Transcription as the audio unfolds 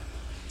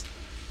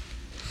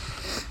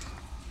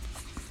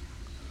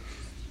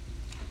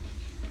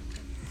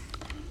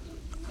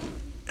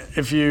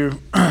If you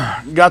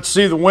got to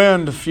see the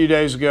wind a few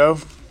days ago,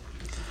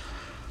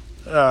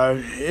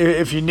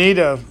 if you need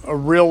a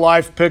real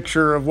life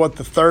picture of what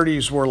the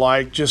 30s were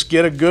like, just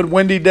get a good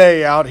windy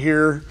day out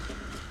here,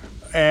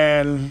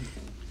 and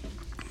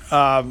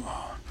I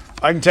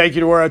can take you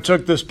to where I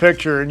took this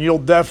picture, and you'll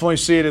definitely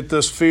see it at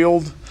this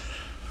field.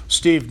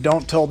 Steve,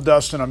 don't tell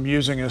Dustin I'm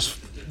using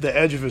the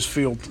edge of his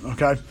field,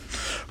 okay?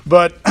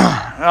 But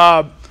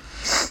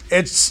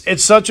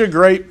it's such a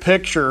great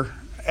picture,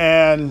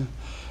 and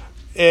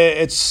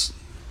it's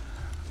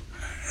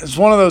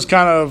one of those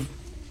kind of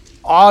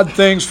odd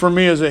things for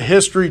me as a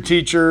history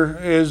teacher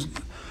is,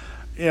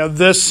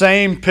 this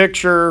same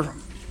picture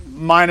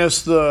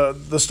minus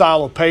the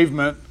style of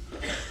pavement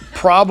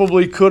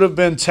probably could have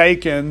been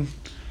taken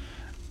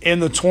in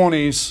the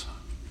 20s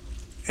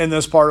in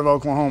this part of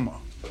Oklahoma.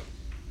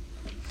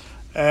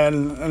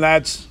 And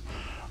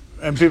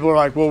people are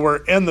like, well,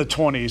 we're in the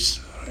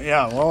 20s.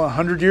 Yeah, well,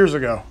 100 years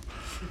ago.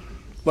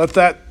 Let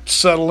that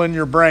settle in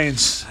your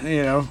brains.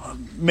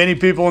 Many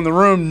people in the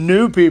room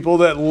knew people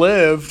that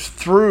lived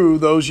through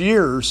those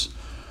years.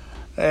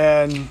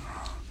 And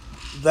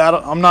that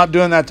I'm not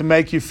doing that to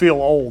make you feel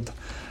old.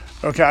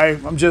 Okay?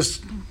 I'm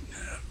just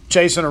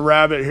chasing a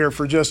rabbit here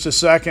for just a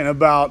second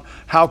about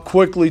how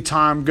quickly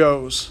time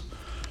goes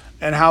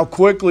and how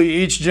quickly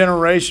each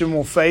generation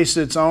will face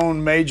its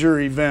own major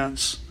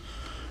events.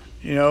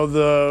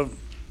 The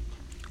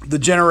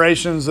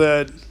generations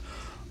that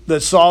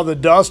saw the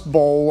Dust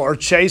Bowl are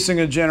chasing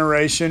a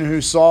generation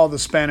who saw the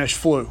Spanish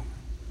flu.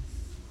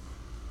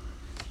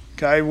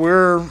 Okay,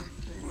 we're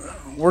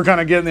kind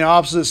of getting the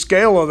opposite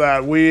scale of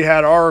that. We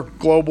had our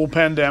global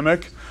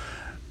pandemic,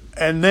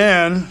 and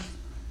then,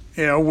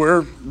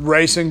 we're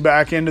racing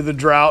back into the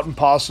drought and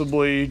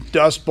possibly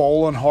Dust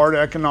Bowl and hard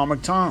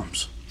economic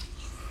times.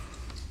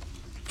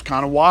 It's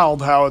kind of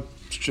wild how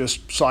it's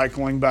just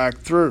cycling back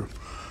through.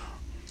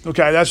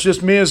 Okay, that's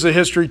just me as a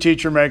history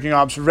teacher making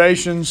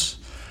observations.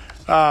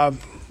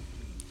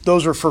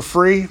 Those are for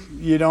free.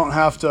 You don't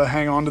have to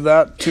hang on to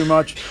that too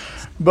much.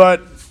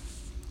 But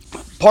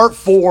part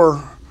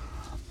 4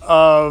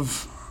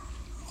 of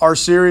our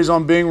series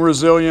on being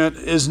resilient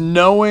is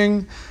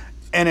knowing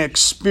and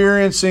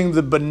experiencing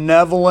the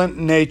benevolent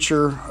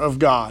nature of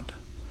God.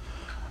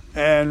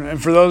 And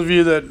for those of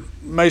you that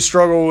may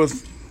struggle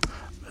with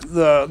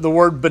the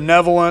word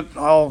benevolent,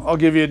 I'll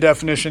give you a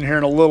definition here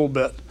in a little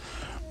bit.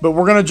 But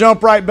we're going to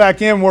jump right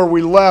back in where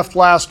we left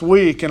last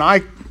week, and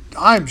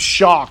I'm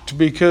shocked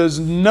because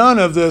none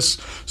of this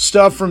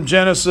stuff from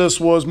Genesis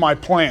was my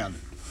plan.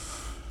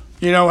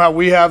 You know how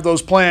we have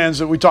those plans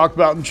that we talked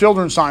about in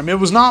children's time. It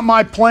was not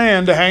my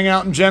plan to hang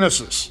out in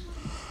Genesis.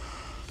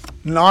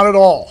 Not at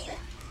all.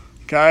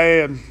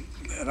 Okay,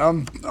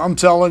 and I'm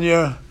telling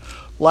you,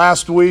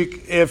 last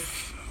week,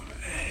 if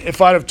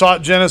I'd have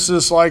taught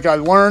Genesis like I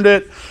learned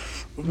it,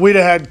 we'd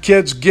have had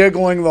kids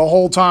giggling the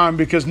whole time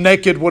because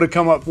naked would have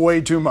come up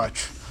way too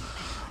much.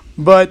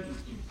 But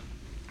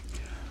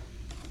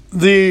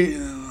the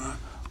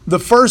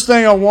first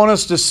thing I want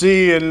us to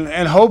see,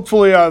 and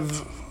hopefully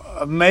I've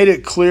made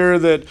it clear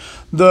that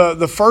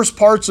the first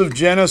parts of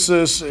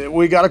Genesis,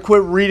 we got to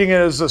quit reading it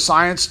as a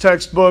science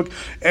textbook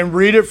and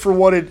read it for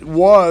what it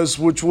was,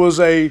 which was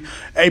a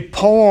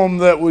poem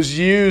that was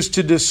used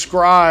to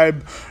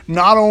describe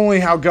not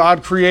only how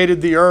God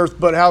created the earth,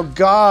 but how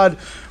God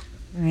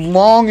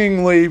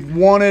longingly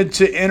wanted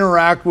to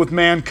interact with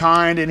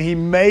mankind, and He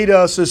made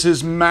us as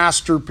His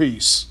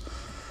masterpiece.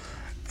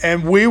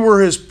 And we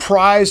were His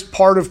prized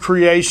part of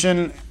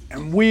creation,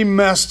 and we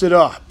messed it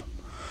up.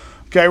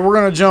 Okay, we're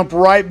going to jump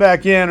right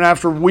back in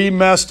after we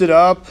messed it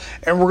up,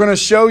 and we're going to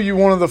show you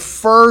one of the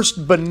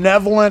first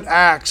benevolent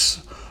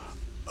acts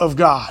of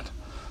God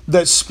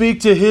that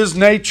speak to His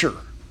nature.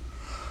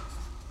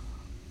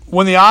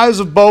 When the eyes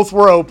of both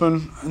were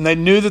open, and they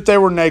knew that they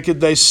were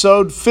naked, they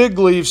sewed fig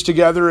leaves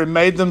together and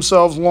made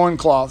themselves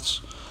loincloths.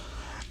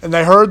 And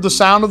they heard the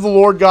sound of the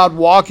Lord God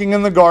walking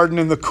in the garden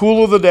in the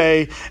cool of the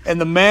day,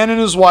 and the man and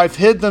his wife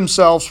hid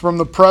themselves from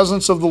the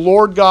presence of the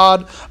Lord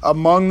God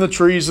among the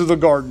trees of the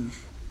garden.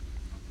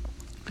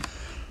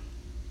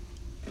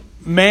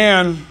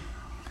 Man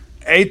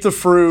ate the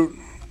fruit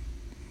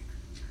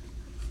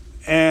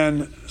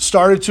and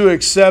started to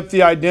accept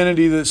the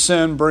identity that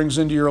sin brings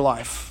into your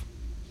life.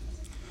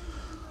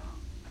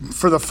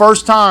 For the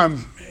first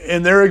time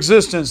in their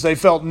existence, they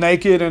felt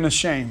naked and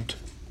ashamed.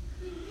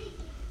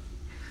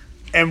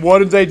 And what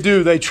did they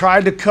do? They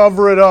tried to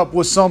cover it up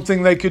with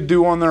something they could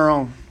do on their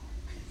own.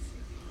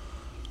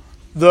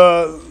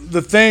 The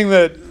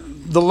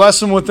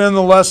lesson within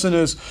the lesson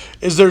is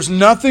there's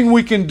nothing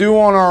we can do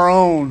on our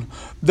own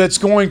that's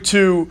going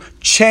to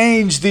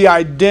change the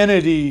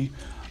identity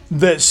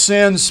that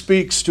sin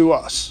speaks to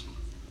us.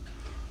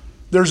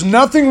 There's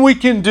nothing we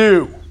can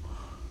do.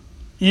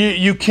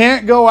 You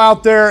can't go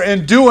out there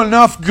and do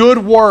enough good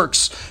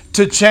works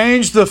to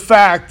change the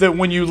fact that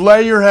when you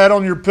lay your head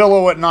on your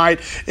pillow at night,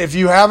 if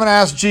you haven't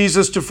asked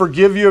Jesus to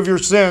forgive you of your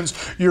sins,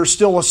 you're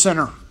still a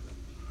sinner.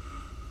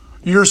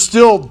 You're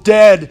still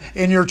dead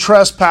in your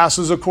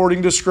trespasses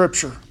according to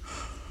Scripture.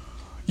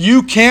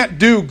 You can't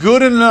do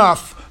good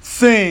enough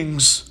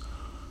things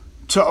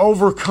to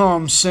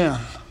overcome sin.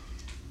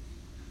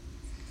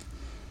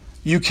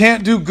 You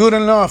can't do good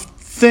enough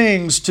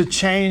things to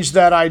change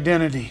that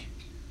identity.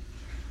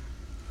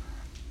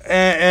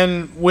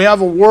 And we have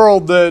a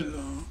world that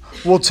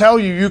will tell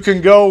you you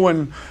can go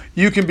and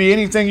you can be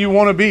anything you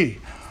want to be.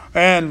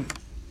 And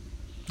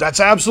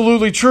that's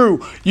absolutely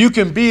true. You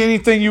can be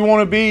anything you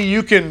want to be.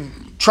 You can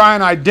try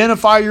and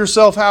identify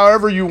yourself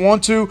however you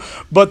want to.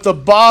 But the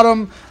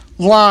bottom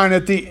line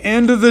at the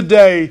end of the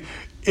day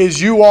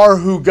is you are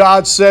who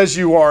God says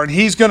you are. And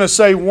He's going to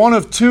say one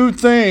of two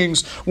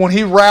things when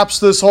He wraps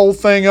this whole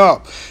thing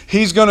up.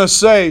 He's going to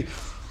say,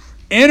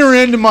 enter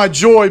into my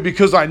joy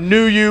because I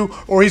knew you.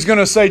 Or He's going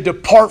to say,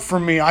 depart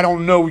from me, I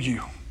don't know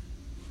you.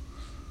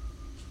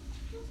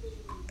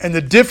 And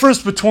the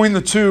difference between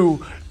the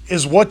two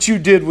is what you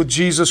did with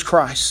Jesus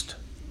Christ.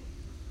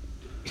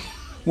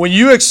 When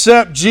you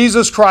accept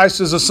Jesus Christ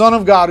as the Son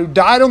of God who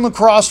died on the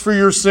cross for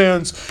your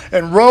sins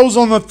and rose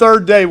on the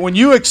third day, when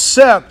you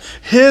accept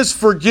His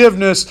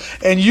forgiveness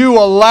and you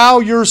allow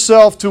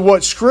yourself to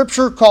what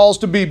Scripture calls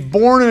to be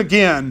born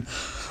again,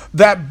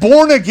 that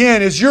born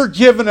again is you're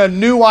given a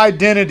new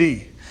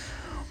identity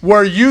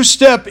where you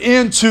step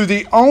into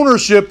the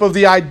ownership of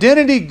the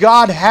identity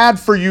God had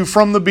for you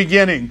from the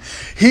beginning.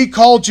 He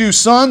called you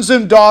sons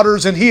and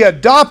daughters, and He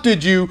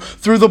adopted you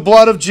through the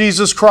blood of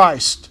Jesus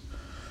Christ.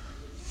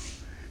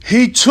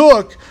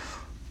 He'll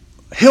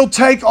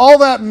take all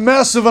that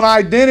mess of an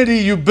identity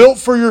you built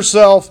for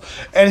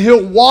yourself, and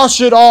He'll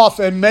wash it off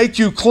and make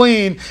you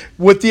clean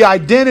with the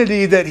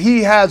identity that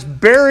He has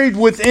buried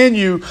within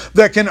you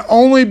that can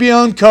only be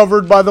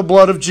uncovered by the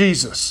blood of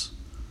Jesus.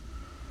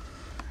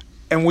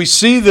 And we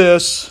see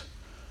this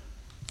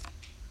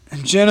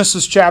in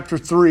Genesis chapter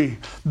 3.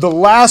 The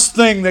last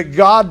thing that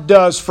God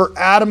does for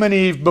Adam and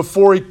Eve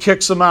before He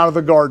kicks them out of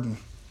the garden.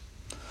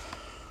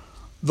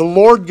 The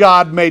Lord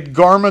God made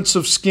garments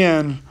of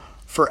skin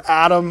for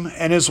Adam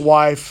and his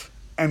wife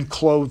and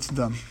clothed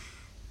them.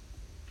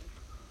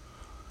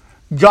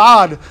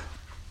 God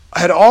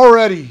had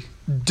already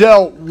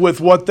dealt with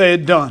what they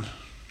had done.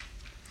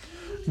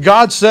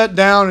 God sat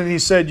down and He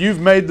said, you've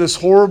made this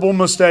horrible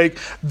mistake.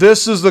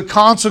 This is the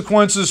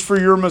consequences for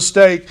your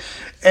mistake.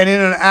 And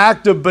in an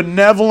act of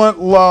benevolent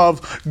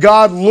love,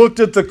 God looked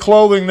at the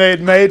clothing they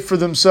had made for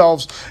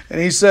themselves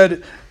and He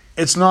said,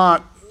 it's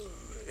not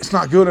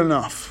good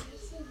enough.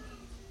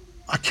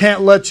 I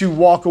can't let you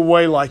walk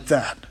away like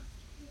that.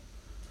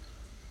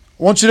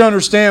 I want you to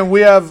understand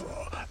we have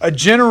a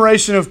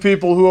generation of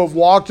people who have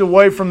walked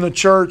away from the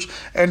church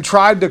and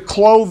tried to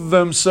clothe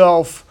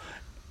themselves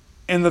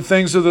in the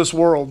things of this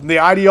world, the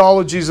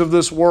ideologies of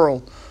this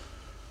world.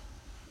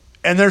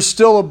 And there's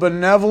still a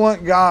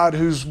benevolent God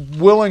who's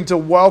willing to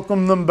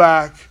welcome them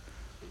back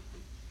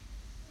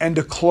and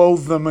to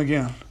clothe them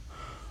again.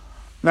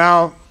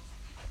 Now,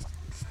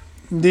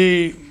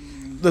 the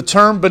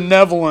term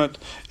benevolent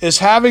is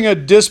having a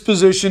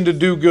disposition to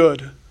do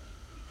good.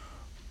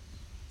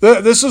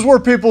 This is where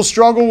people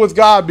struggle with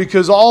God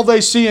because all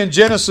they see in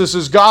Genesis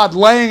is God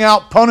laying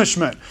out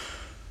punishment.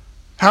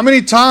 How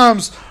many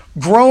times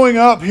growing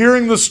up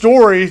hearing the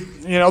story,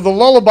 the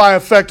lullaby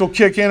effect will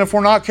kick in if we're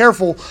not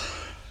careful.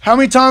 How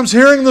many times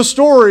hearing the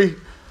story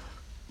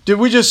did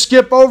we just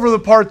skip over the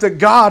part that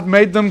God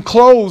made them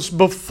clothes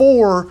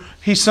before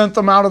He sent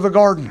them out of the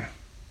garden?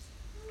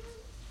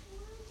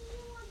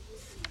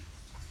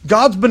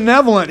 God's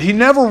benevolent. He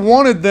never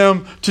wanted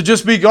them to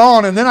just be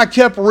gone. And then I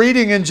kept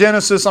reading in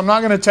Genesis. I'm not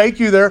going to take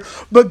you there.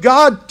 But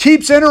God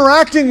keeps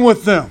interacting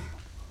with them.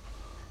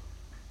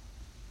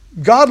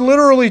 God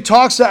literally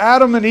talks to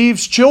Adam and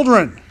Eve's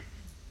children.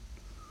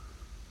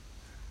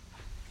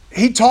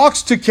 He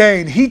talks to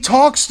Cain. He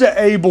talks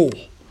to Abel.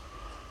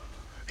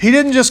 He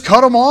didn't just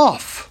cut them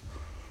off.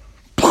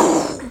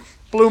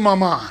 Blew my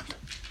mind.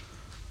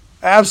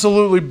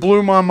 Absolutely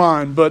blew my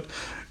mind. But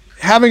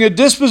having a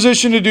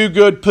disposition to do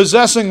good,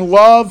 possessing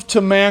love to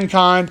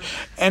mankind,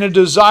 and a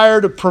desire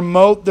to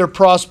promote their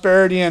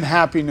prosperity and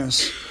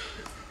happiness.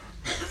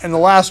 And the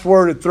last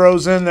word it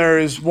throws in there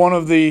is one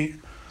of the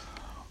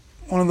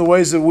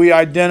ways that we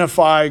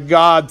identify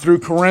God through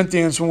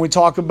Corinthians when we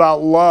talk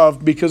about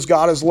love, because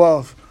God is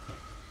love.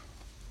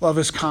 Love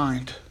is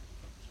kind.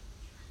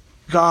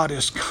 God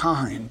is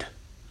kind.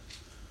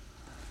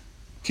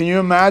 Can you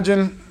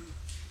imagine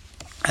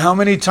how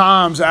many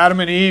times Adam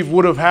and Eve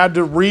would have had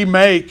to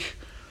remake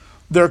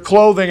their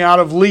clothing out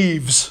of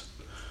leaves?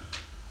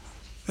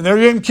 And they're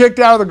getting kicked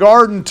out of the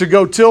garden to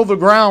go till the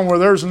ground where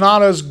there's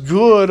not as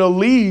good a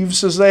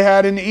leaves as they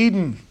had in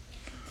Eden.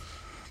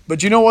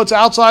 But you know what's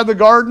outside the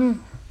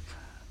garden?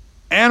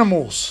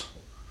 Animals.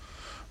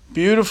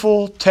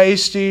 Beautiful,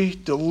 tasty,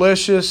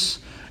 delicious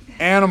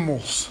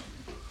animals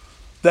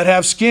that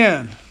have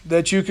skin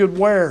that you could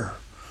wear.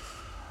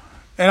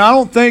 And I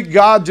don't think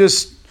God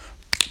just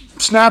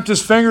snapped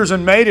His fingers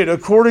and made it.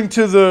 According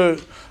to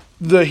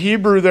the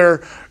Hebrew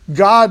there,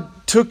 God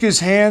took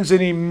His hands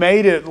and He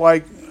made it,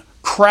 like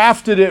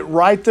crafted it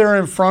right there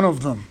in front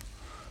of them.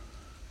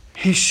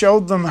 He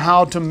showed them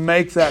how to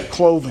make that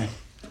clothing.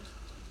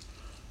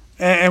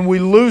 And we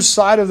lose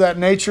sight of that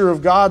nature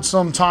of God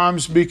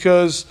sometimes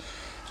because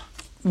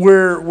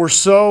we're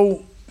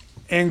so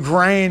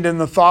ingrained in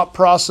the thought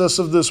process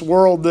of this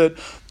world that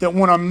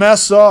when I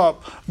mess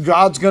up,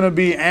 God's going to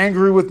be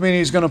angry with me and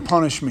He's going to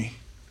punish me.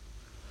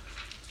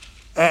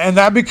 And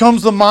that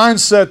becomes the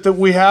mindset that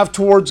we have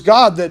towards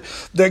God,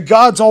 that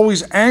God's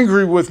always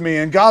angry with me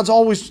and God's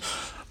always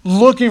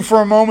looking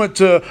for a moment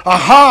to,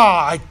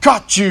 aha, I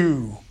got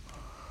you.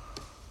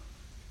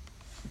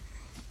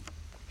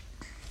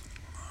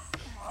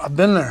 I've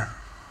been there.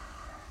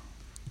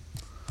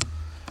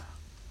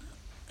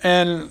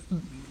 And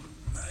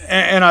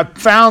I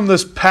found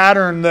this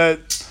pattern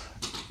that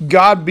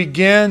God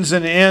begins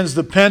and ends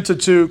the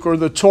Pentateuch, or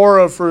the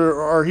Torah for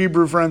our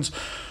Hebrew friends,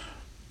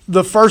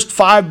 the first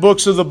 5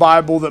 books of the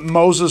Bible that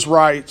Moses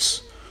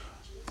writes.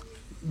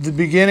 The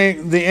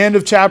beginning, the end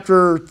of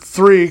chapter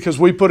 3, because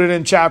we put it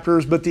in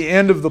chapters, but the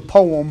end of the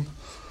poem,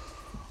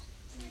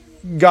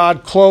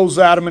 God clothes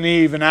Adam and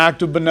Eve in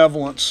act of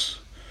benevolence.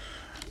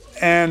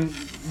 And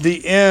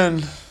the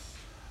end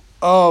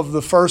of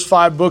the first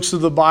 5 books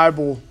of the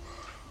Bible,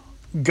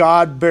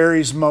 God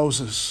buries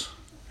Moses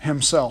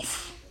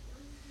himself.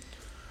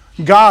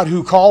 God,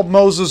 who called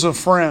Moses a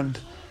friend,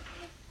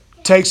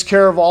 takes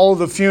care of all of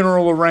the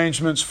funeral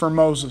arrangements for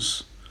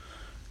Moses.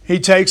 He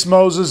takes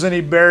Moses and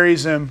he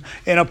buries him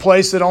in a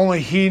place that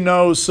only he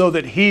knows, so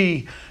that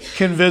he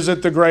can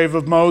visit the grave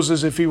of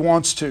Moses if he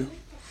wants to.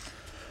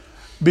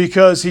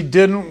 Because he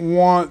didn't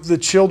want the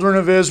children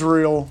of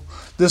Israel.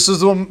 This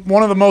is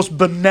one of the most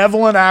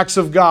benevolent acts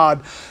of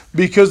God,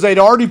 because they'd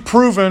already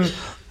proven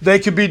they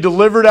could be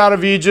delivered out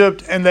of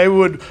Egypt and they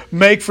would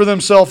make for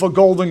themselves a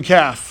golden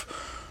calf.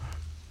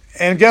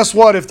 And guess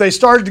what? If they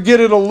started to get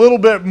it a little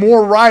bit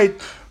more right,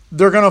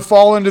 they're going to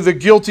fall into the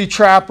guilty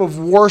trap of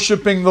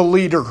worshiping the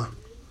leader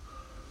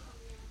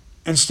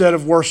instead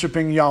of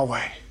worshiping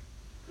Yahweh.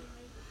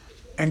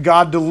 And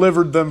God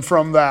delivered them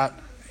from that.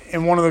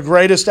 In one of the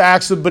greatest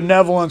acts of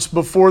benevolence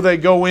before they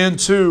go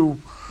into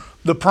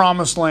the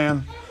promised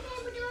land,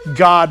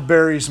 God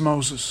buries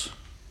Moses.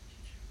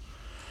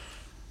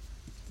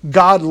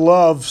 God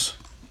loves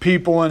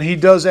people, and He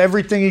does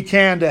everything He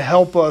can to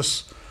help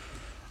us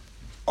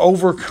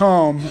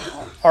overcome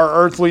our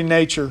earthly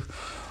nature.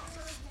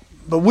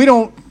 But we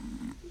don't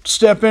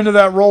step into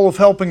that role of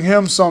helping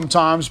Him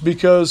sometimes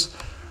because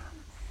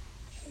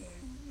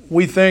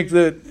we think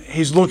that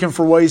He's looking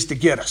for ways to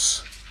get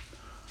us.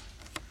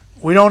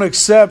 We don't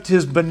accept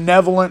His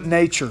benevolent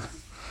nature.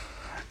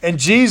 And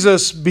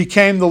Jesus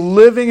became the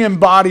living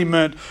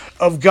embodiment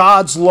of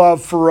God's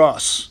love for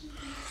us.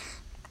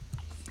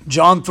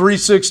 John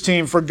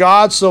 3:16, for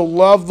God so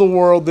loved the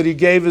world that He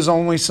gave His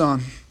only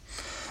Son,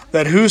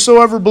 that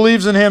whosoever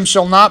believes in Him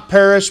shall not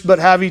perish but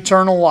have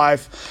eternal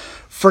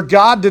life. For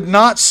God did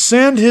not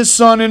send His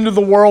Son into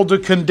the world to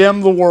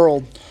condemn the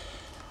world,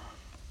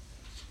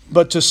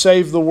 but to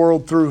save the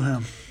world through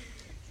Him.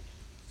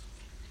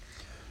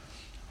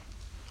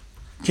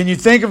 Can you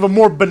think of a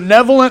more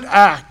benevolent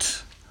act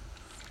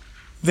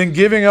than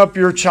giving up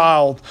your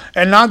child?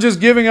 And not just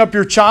giving up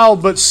your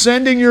child, but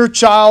sending your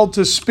child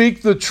to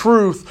speak the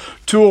truth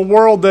to a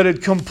world that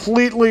had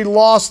completely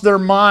lost their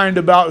mind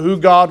about who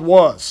God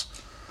was.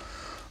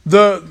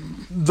 The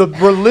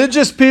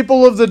religious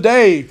people of the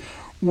day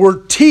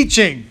were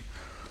teaching.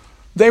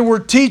 They were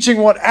teaching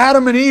what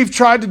Adam and Eve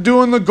tried to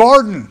do in the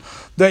garden,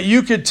 that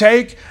you could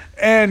take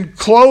and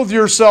clothe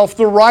yourself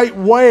the right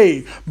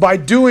way by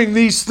doing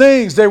these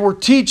things. They were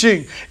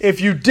teaching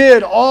if you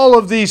did all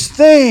of these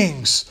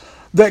things,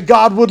 that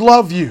God would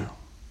love you.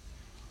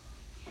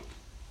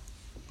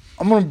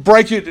 I'm going to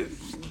break it,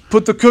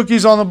 put the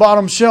cookies on the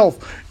bottom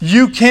shelf.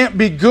 You can't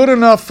be good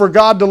enough for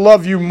God to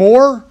love you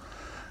more,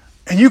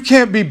 and you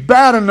can't be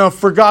bad enough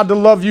for God to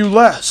love you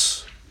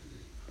less.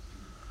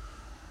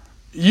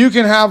 You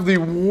can have the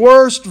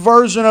worst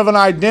version of an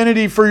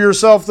identity for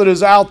yourself that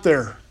is out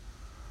there,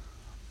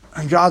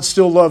 and God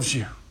still loves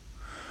you.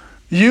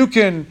 You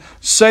can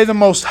say the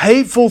most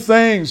hateful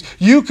things.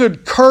 You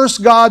could curse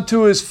God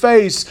to His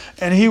face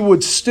and He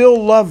would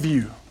still love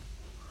you.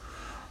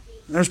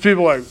 There's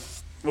people like,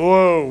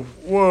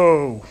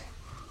 whoa.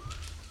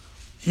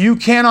 You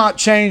cannot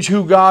change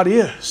who God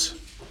is.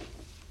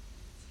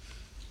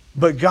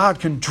 But God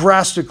can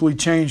drastically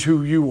change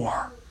who you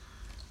are.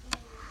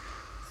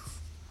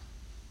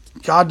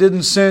 God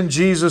didn't send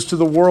Jesus to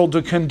the world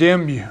to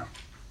condemn you.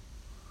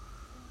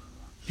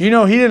 You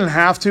know, He didn't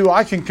have to.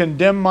 I can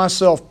condemn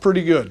myself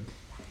pretty good.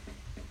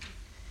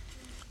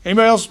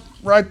 Anybody else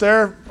right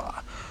there?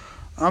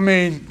 I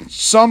mean,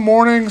 some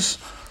mornings,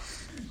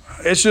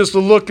 it's just a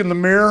look in the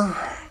mirror.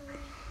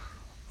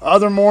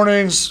 Other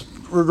mornings,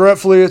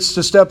 regretfully, it's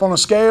to step on a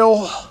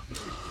scale.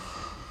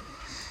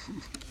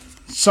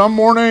 Some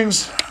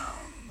mornings,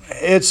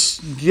 it's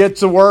get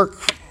to work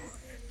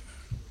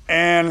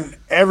and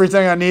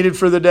everything I needed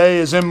for the day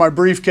is in my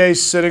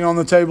briefcase sitting on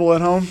the table at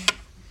home.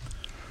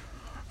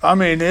 I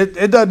mean,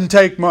 it doesn't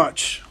take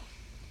much.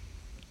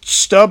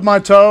 Stub my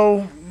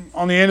toe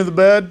on the end of the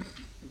bed.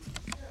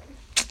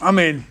 I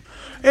mean,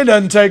 it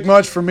doesn't take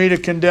much for me to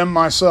condemn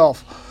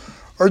myself.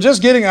 or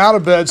just getting out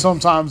of bed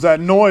sometimes, that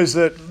noise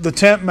that the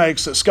tent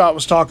makes that Scott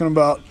was talking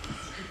about,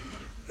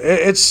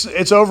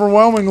 it's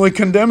overwhelmingly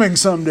condemning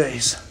some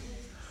days.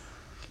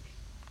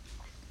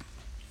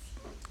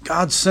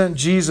 God sent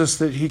Jesus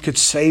that he could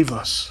save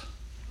us.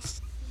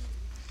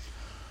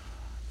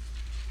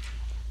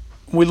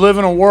 We live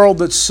in a world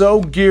that's so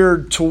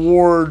geared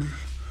toward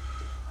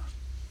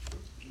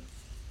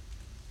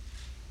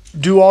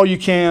do all you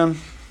can,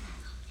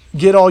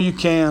 get all you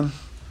can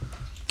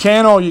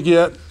all you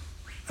get,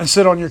 and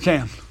sit on your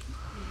can.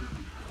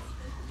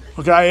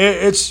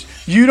 Okay, it's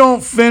you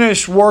don't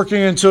finish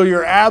working until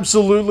you're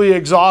absolutely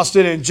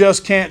exhausted and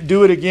just can't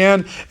do it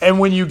again. And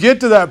when you get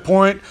to that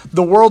point,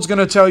 the world's going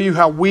to tell you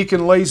how weak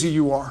and lazy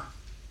you are.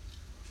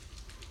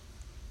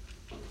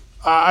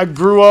 I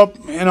grew up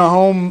in a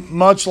home,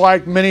 much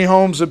like many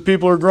homes that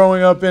people are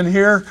growing up in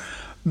here,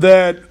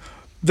 that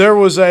there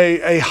was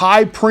a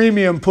high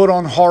premium put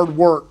on hard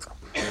work.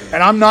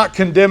 And I'm not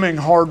condemning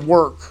hard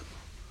work.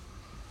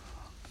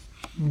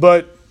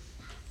 But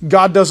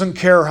God doesn't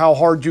care how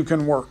hard you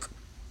can work.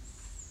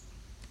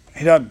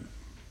 He doesn't.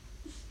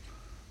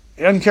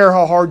 He doesn't care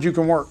how hard you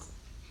can work.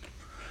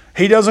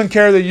 He doesn't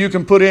care that you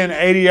can put in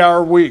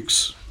 80-hour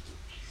weeks.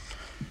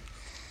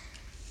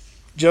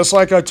 Just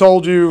like I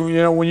told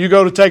you, when you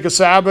go to take a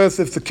Sabbath,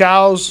 if the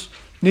cows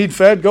need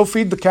fed, go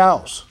feed the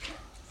cows.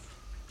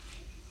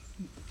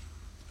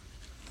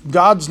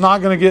 God's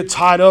not going to get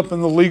tied up in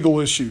the legal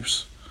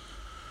issues.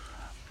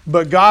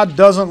 But God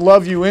doesn't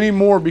love you any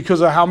more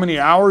because of how many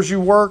hours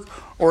you work,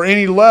 or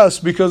any less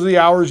because of the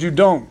hours you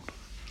don't.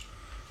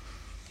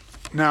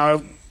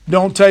 Now,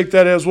 don't take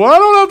that as, well, I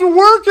don't have to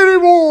work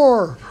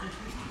anymore.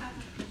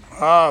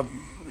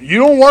 You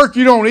don't work,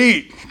 you don't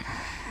eat.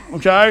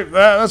 Okay,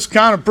 that's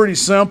kind of pretty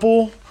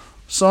simple.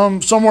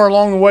 Somewhere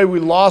along the way we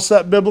lost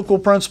that biblical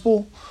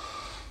principle,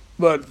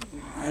 but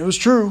it was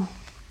true.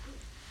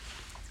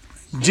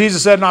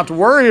 Jesus said not to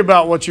worry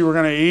about what you were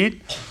going to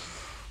eat.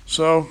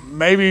 So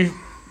maybe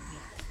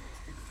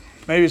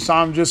it's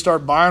time to just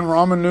start buying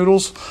ramen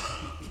noodles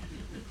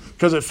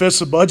because it fits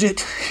the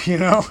budget,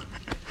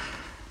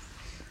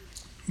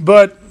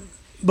 But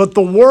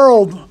the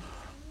world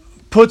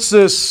puts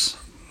this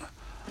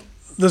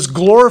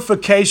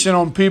glorification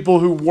on people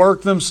who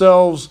work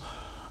themselves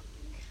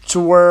to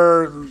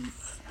where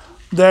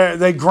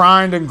they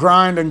grind and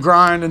grind and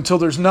grind until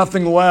there's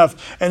nothing left.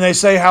 And they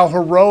say how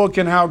heroic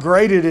and how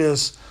great it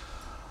is,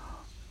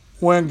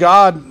 when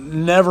God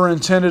never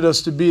intended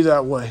us to be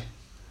that way.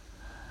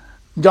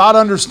 God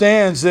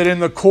understands that in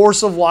the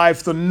course of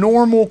life, the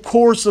normal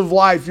course of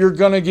life, you're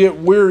going to get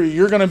weary.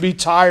 You're going to be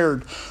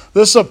tired.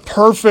 This is a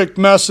perfect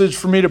message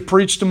for me to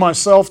preach to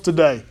myself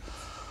today.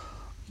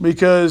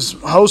 Because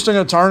hosting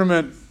a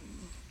tournament,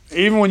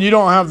 even when you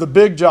don't have the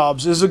big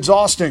jobs, is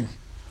exhausting.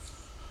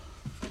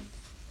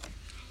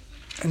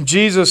 And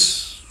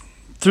Jesus,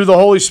 through the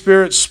Holy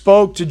Spirit,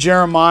 spoke to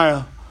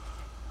Jeremiah.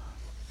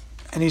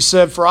 And he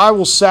said, "For I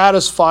will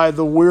satisfy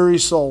the weary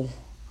soul,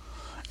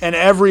 and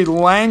every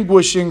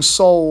languishing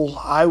soul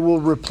I will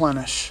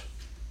replenish."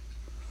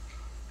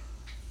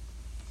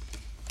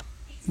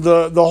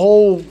 The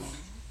whole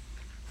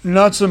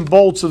nuts and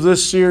bolts of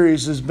this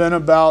series has been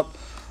about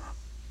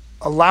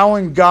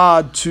allowing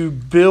God to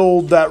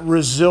build that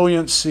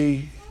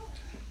resiliency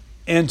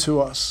into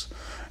us.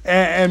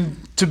 And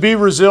to be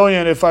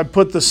resilient, if I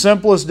put the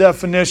simplest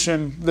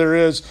definition there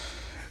is,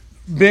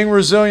 being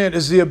resilient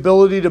is the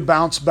ability to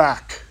bounce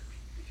back.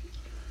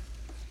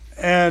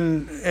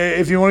 And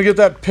if you want to get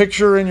that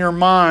picture in your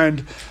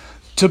mind,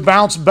 to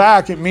bounce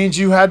back, it means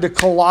you had to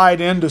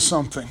collide into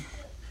something.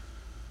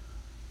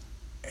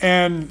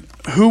 And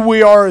who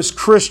we are as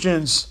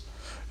Christians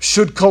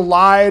should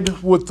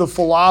collide with the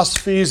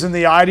philosophies and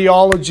the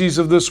ideologies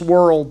of this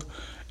world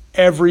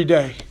every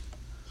day.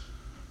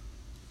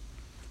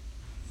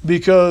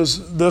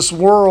 Because this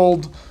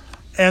world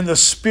and the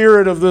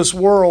spirit of this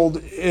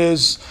world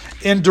is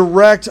in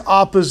direct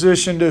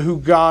opposition to who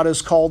God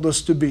has called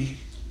us to be.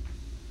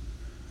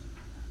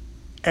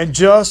 And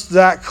just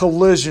that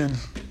collision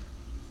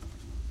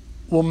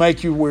will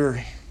make you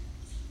weary.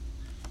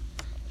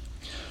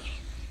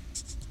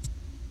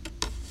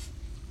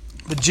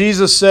 But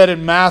Jesus said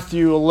in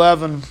Matthew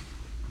 11,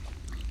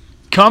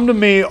 "Come to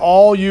me,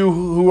 all you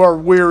who are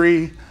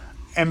weary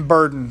and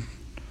burdened,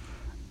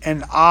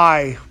 and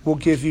I will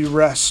give you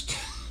rest.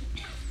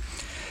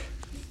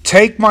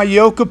 Take my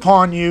yoke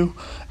upon you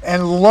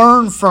and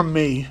learn from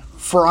me,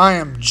 for I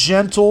am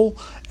gentle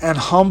and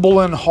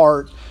humble in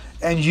heart,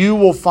 and you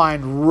will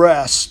find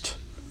rest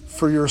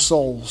for your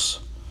souls.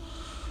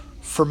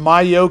 For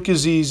my yoke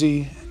is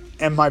easy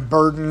and my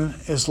burden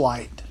is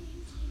light."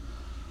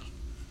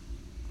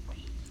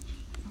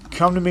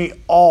 Come to me,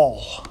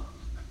 all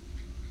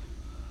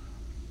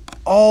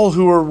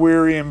who are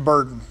weary and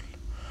burdened.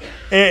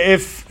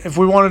 If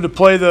we wanted to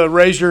play the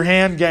raise your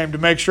hand game to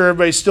make sure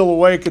everybody's still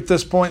awake at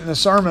this point in the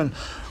sermon,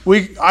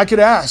 I could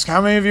ask,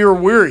 how many of you are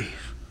weary?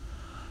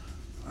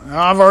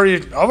 I've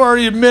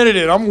already admitted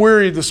it. I'm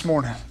weary this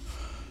morning.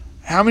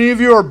 How many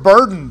of you are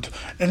burdened?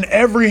 And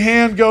every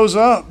hand goes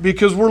up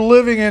because we're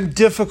living in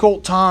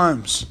difficult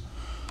times.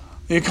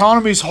 The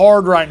economy's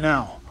hard right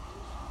now.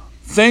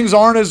 Things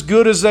aren't as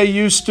good as they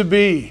used to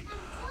be.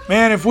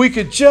 Man, if we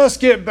could just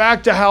get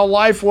back to how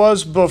life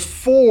was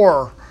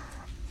before,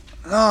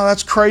 oh,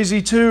 that's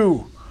crazy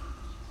too.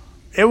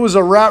 It was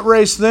a rat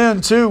race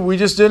then too. We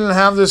just didn't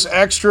have this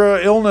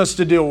extra illness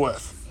to deal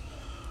with.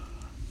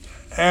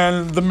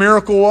 And the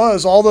miracle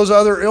was all those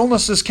other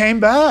illnesses came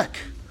back.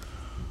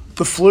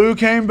 The flu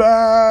came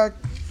back.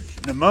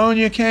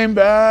 Pneumonia came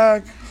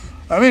back.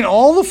 I mean,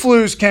 all the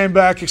flus came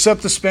back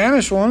except the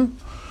Spanish one.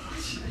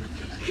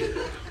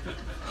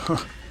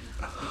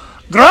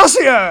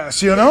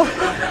 Gracias, you know.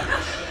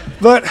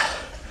 But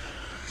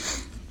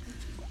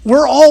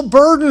we're all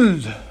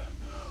burdened.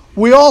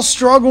 We all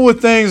struggle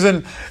with things,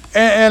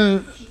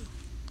 and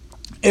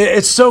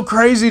it's so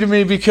crazy to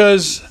me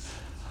because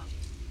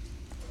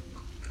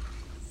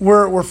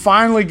we're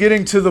finally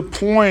getting to the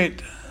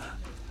point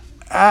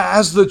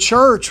as the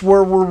church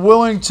where we're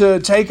willing to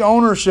take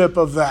ownership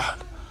of that.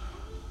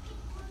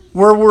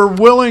 Where we're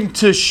willing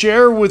to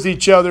share with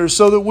each other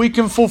so that we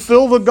can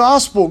fulfill the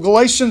gospel.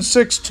 Galatians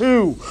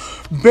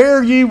 6:2,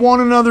 bear ye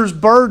one another's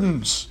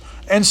burdens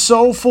and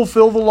so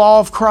fulfill the law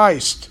of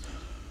Christ.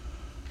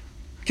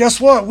 Guess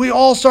what? We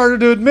all started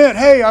to admit,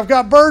 hey, I've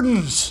got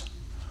burdens.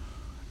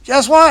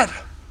 Guess what?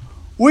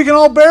 We can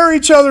all bear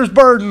each other's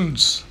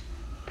burdens.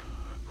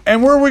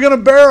 And where are we going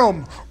to bear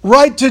them?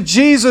 Right to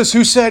Jesus,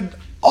 who said,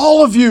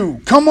 all of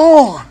you, come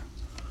on.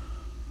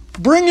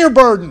 Bring your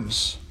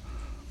burdens.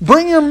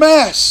 Bring your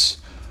mess.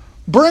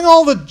 Bring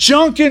all the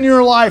junk in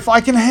your life. I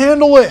can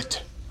handle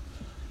it.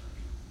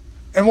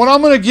 And what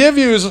I'm going to give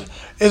you is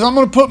I'm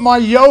going to put my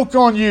yoke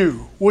on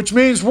you, which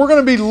means we're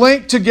going to be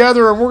linked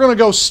together and we're going to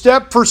go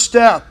step for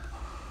step.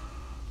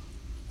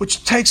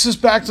 Which takes us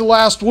back to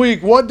last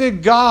week. What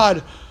did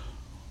God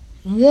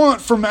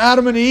want from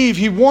Adam and Eve?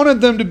 He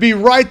wanted them to be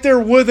right there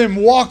with Him,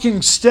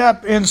 walking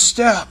step in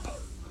step.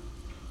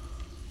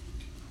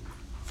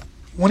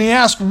 When He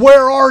asked,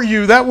 where are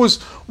you? That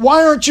was,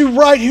 why aren't you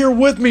right here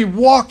with me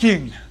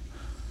walking?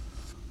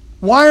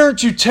 Why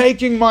aren't you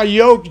taking my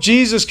yoke,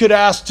 Jesus could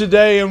ask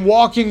today, and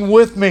walking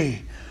with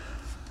me?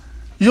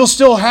 You'll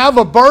still have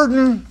a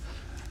burden.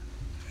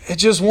 It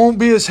just won't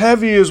be as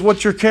heavy as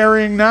what you're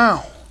carrying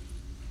now.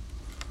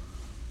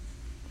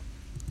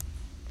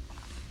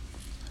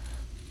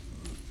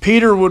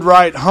 Peter would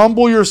write,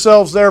 humble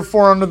yourselves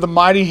therefore under the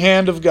mighty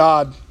hand of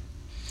God,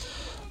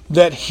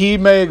 that He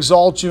may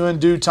exalt you in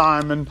due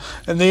time. And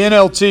the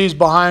NLT is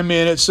behind me,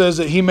 and it says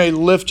that He may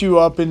lift you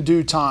up in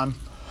due time.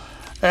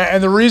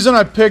 And the reason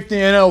I picked the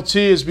NLT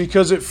is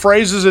because it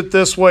phrases it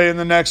this way in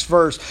the next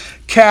verse.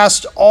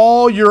 Cast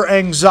all your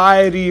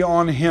anxiety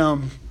on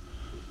Him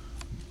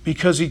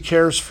because He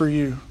cares for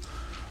you.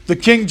 The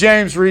King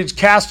James reads,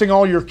 casting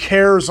all your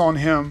cares on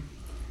Him,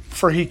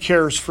 for He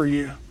cares for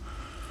you.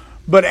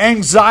 But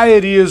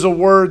anxiety is a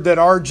word that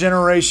our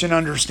generation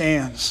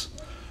understands,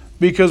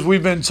 because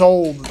we've been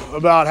told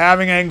about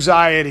having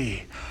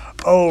anxiety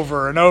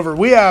over and over.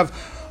 We have,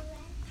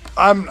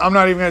 I'm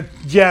not even going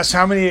to guess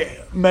how many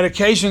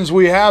medications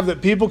we have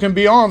that people can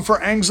be on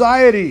for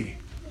anxiety.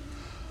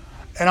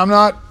 And I'm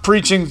not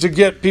preaching to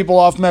get people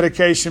off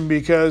medication,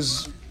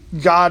 because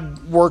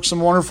God works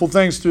some wonderful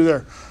things through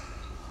there.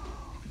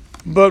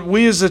 But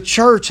we as a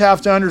church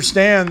have to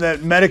understand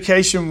that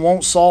medication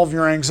won't solve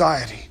your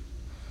anxiety.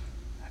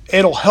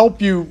 It'll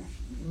help you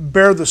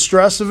bear the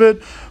stress of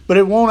it, but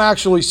it won't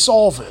actually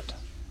solve it.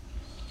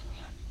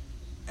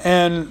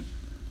 And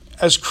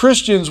as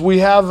Christians, we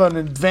have an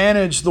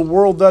advantage the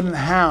world doesn't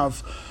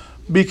have,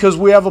 because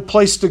we have a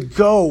place to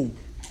go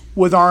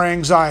with our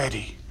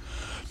anxiety,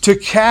 to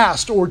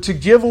cast or to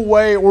give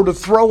away or to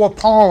throw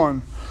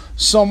upon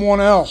someone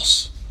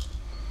else.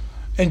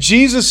 And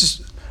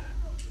Jesus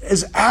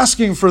is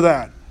asking for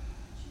that.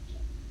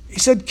 He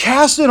said,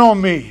 cast it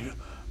on me.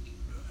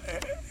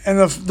 And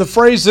the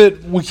phrase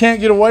that we can't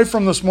get away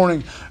from this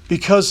morning,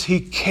 because He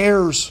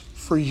cares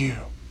for you.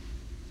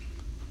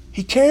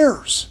 He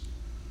cares.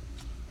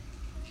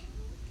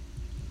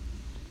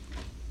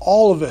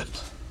 All of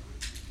it.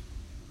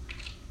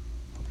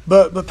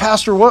 But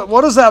Pastor,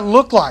 what does that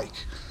look like?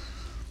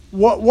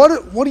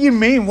 What do you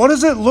mean? What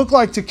does it look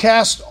like to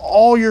cast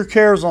all your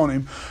cares on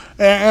Him?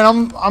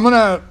 And I'm going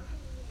to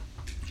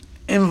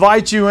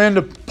invite you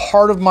into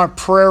part of my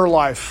prayer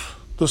life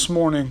this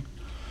morning.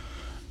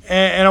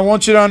 And I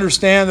want you to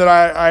understand that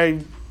I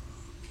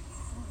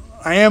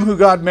am who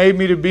God made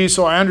me to be,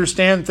 so I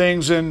understand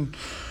things in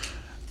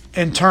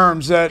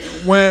terms that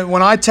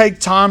when I take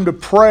time to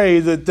pray,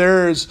 that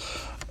there is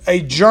a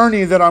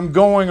journey that I'm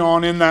going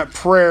on in that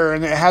prayer,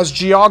 and it has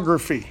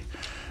geography.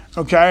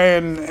 Okay,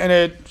 and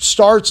it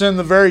starts in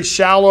the very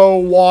shallow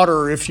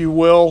water, if you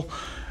will.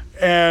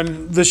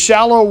 And the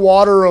shallow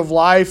water of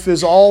life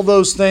is all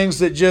those things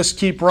that just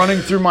keep running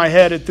through my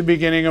head at the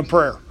beginning of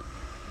prayer.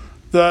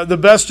 The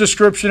best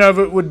description of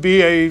it would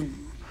be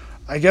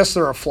I guess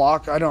they're a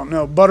flock, I don't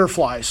know,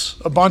 butterflies,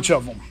 a bunch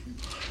of them.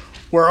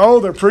 Where,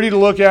 they're pretty to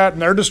look at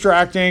and they're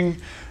distracting.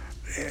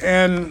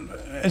 And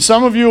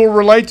some of you will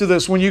relate to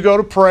this. When you go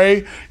to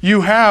pray,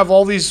 you have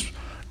all these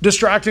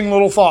distracting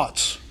little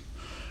thoughts.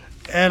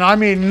 And I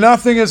mean,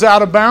 nothing is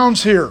out of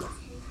bounds here.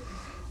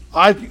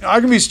 I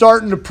can be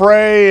starting to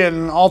pray,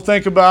 and I'll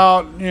think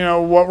about,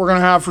 what we're going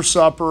to have for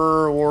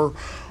supper, or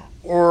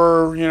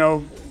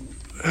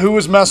who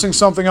is messing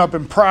something up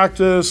in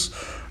practice,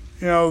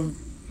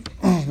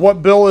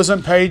 what bill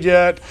isn't paid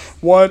yet,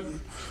 what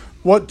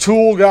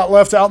tool got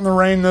left out in the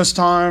rain this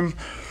time,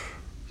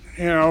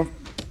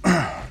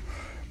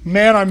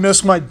 Man, I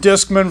miss my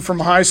Discman from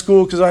high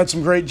school because I had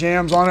some great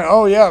jams on it.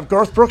 Oh yeah,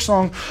 Garth Brooks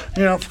song,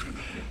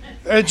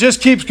 It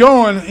just keeps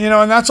going,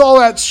 and that's all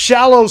that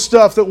shallow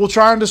stuff that will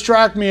try and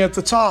distract me at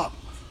the top.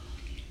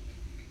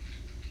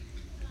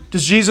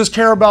 Does Jesus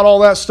care about all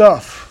that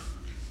stuff?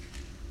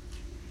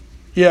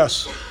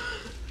 Yes.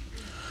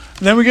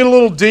 And then we get a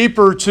little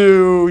deeper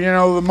to,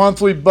 the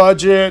monthly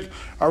budget.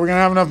 Are we going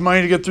to have enough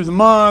money to get through the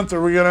month?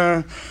 Are we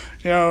going to,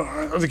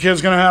 are the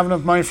kids going to have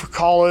enough money for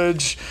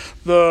college?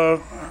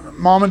 The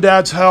mom and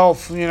dad's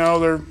health,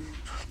 they're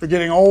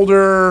getting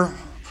older.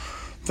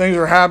 Things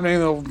are happening.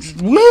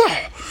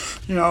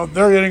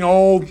 They're getting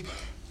old.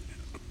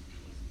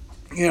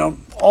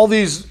 All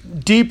these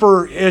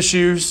deeper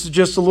issues,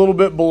 just a little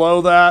bit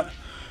below that.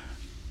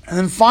 And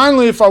then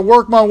finally, if I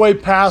work my way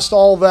past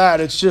all that,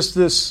 it's just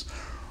this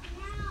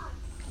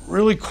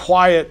really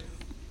quiet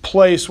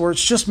place where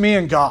it's just me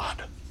and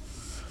God.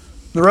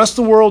 The rest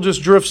of the world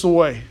just drifts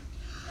away.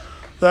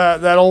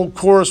 That old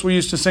chorus we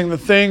used to sing, the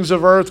things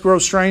of earth grow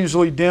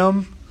strangely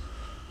dim.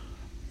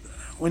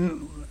 I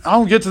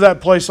don't get to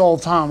that place all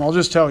the time, I'll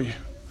just tell you.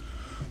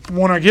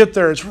 When I get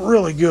there, it's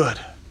really good.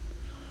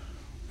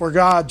 Where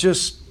God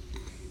just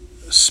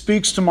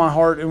speaks to my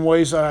heart in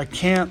ways that I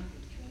can't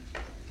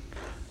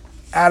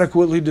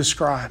adequately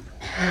describe.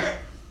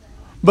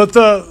 But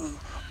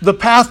the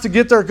path to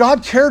get there,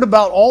 God cared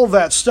about all of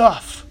that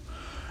stuff.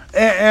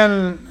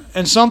 And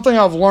something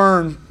I've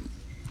learned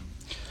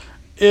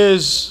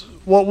is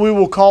what we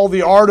will call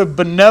the art of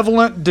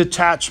benevolent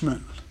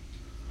detachment,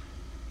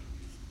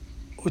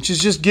 which is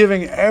just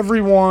giving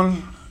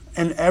everyone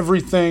and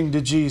everything to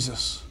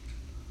Jesus.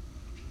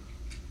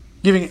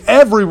 Giving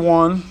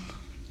everyone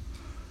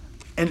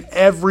and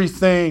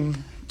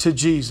everything to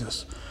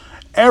Jesus.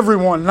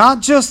 Everyone,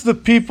 not just the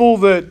people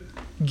that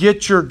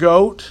get your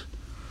goat,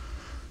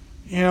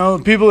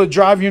 the people that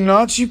drive you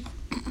nuts,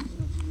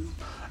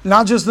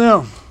 not just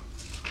them.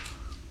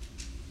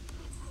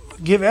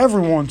 Give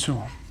everyone to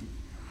them.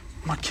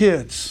 My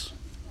kids,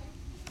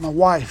 my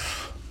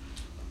wife,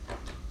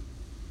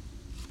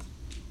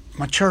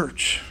 my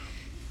church,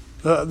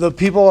 the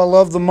people I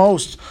love the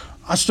most.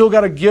 I still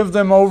got to give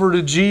them over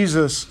to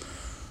Jesus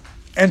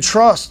and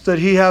trust that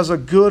He has a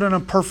good and a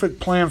perfect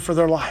plan for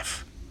their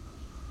life.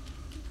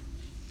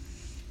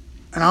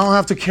 And I don't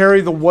have to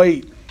carry the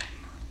weight.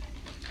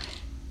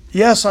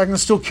 Yes, I can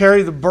still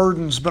carry the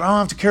burdens, but I don't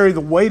have to carry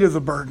the weight of the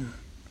burden.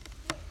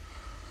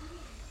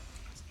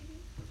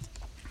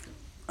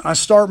 I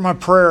start my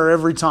prayer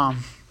every time.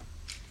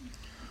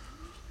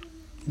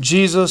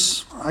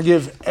 Jesus, I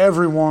give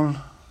everyone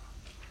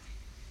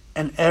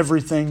and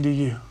everything to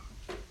You.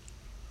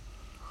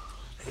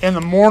 In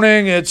the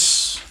morning, and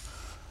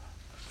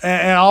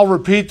I'll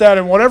repeat that,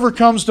 and whatever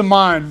comes to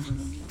mind,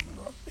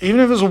 even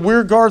if it's a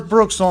weird Garth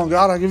Brooks song,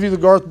 God, I give You the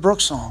Garth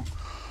Brooks song.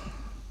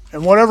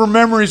 And whatever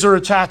memories are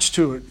attached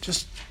to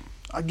it,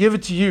 I give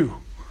it to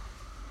You.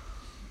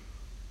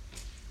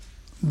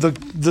 The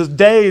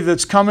day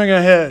that's coming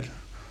ahead,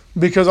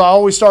 because I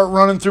always start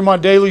running through my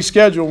daily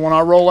schedule when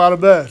I roll out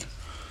of bed.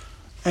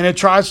 And it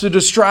tries to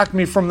distract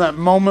me from that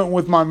moment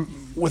with my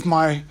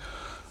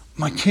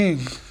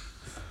King.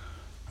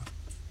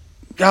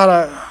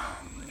 God,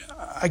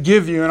 I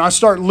give You, and I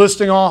start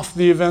listing off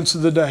the events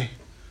of the day.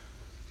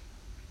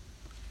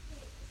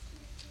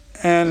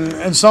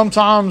 And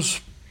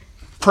sometimes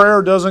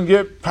prayer doesn't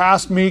get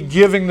past me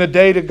giving the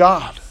day to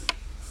God.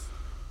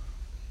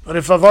 But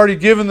if I've already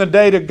given the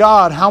day to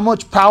God, how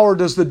much power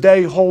does the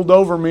day hold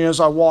over me as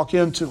I walk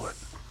into it?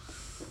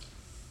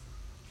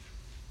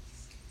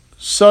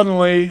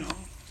 Suddenly,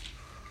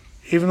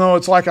 even though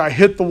it's like I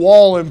hit the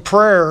wall in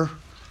prayer,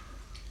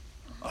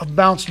 I've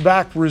bounced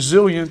back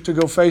resilient to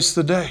go face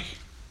the day.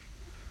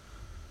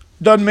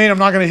 Doesn't mean I'm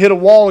not going to hit a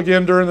wall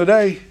again during the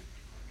day.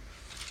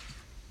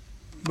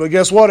 But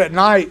guess what? At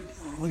night,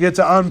 we get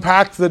to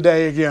unpack the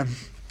day again.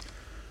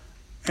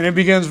 And it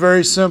begins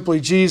very simply,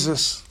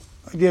 Jesus,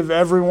 I give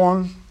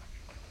everyone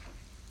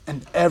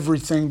and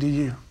everything to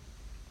You.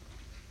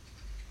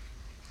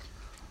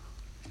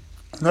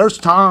 And there's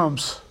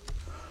times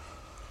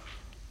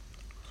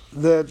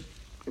that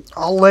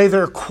I'll lay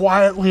there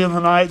quietly in the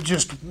night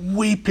just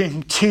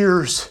weeping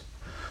tears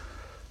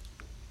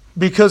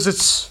because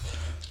it's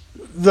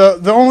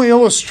the only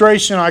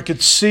illustration I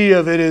could see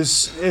of it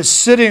is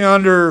sitting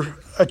under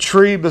a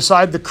tree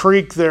beside the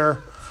creek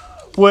there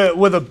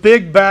with a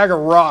big bag of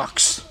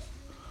rocks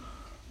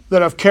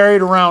that I've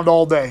carried around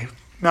all day.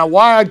 Now,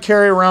 why I'd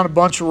carry around a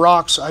bunch of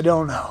rocks, I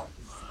don't know.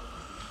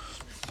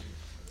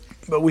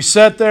 But we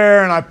sit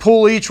there and I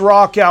pull each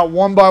rock out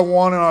one by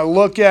one and I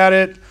look at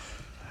it.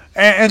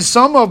 And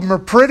some of them are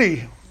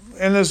pretty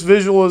in this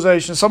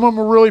visualization. Some of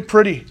them are really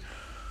pretty.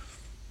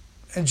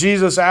 And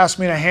Jesus asked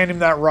me to hand him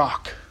that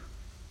rock.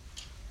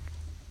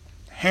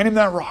 Hand him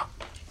that rock.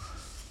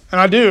 And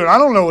I do. And I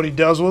don't know what he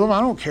does with them. I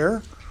don't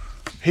care.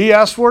 He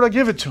asked for it, I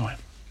give it to him.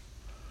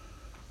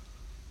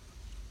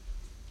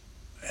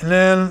 And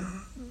then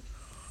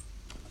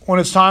when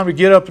it's time to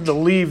get up and to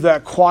leave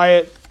that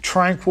quiet,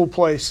 tranquil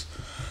place,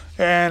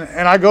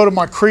 and I go to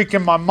my creek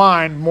in my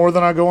mind more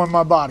than I go in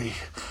my body.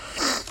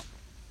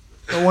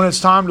 But when it's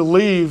time to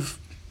leave,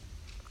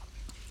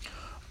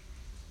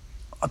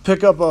 I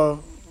pick up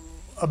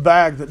a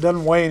bag that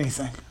doesn't weigh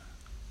anything.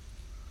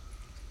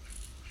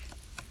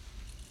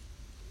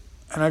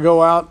 And I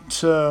go out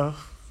to,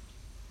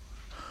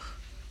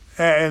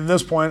 at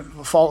this point,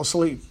 I fall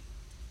asleep.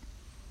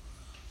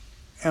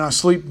 And I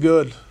sleep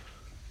good.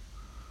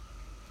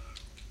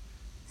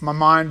 My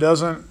mind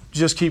doesn't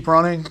just keep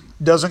running,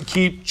 doesn't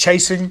keep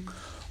chasing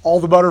all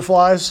the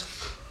butterflies.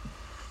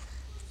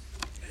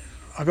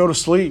 I go to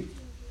sleep.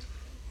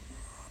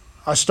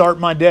 I start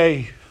my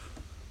day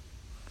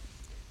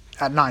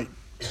at night.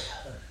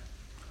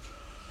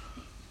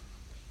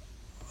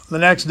 The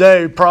next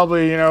day,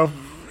 probably,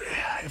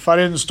 if I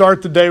didn't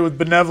start the day with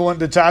benevolent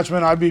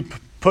detachment, I'd be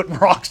putting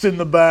rocks in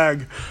the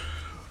bag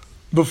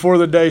before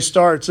the day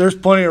starts. There's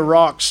plenty of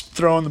rocks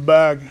thrown in the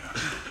bag.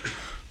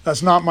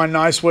 That's not my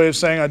nice way of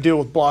saying I deal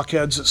with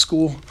blockheads at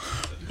school,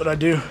 but I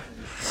do.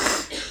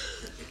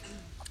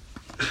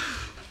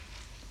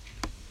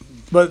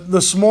 But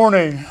this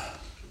morning,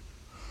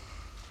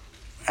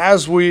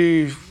 as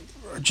we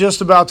are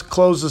just about to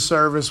close the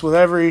service, with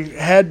every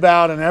head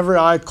bowed and every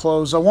eye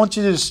closed, I want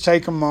you to just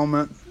take a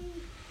moment.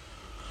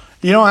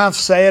 You don't have to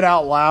say it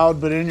out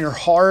loud, but in your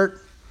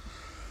heart,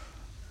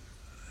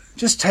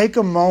 just take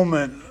a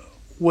moment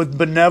with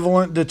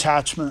benevolent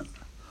detachment.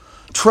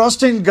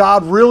 Trusting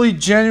God really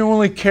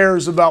genuinely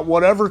cares about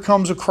whatever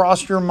comes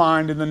across your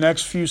mind in the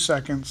next few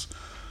seconds.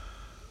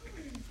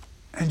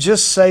 And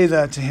just say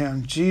that to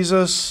Him.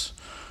 Jesus,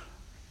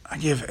 I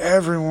give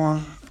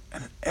everyone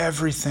and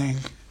everything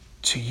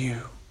to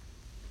you.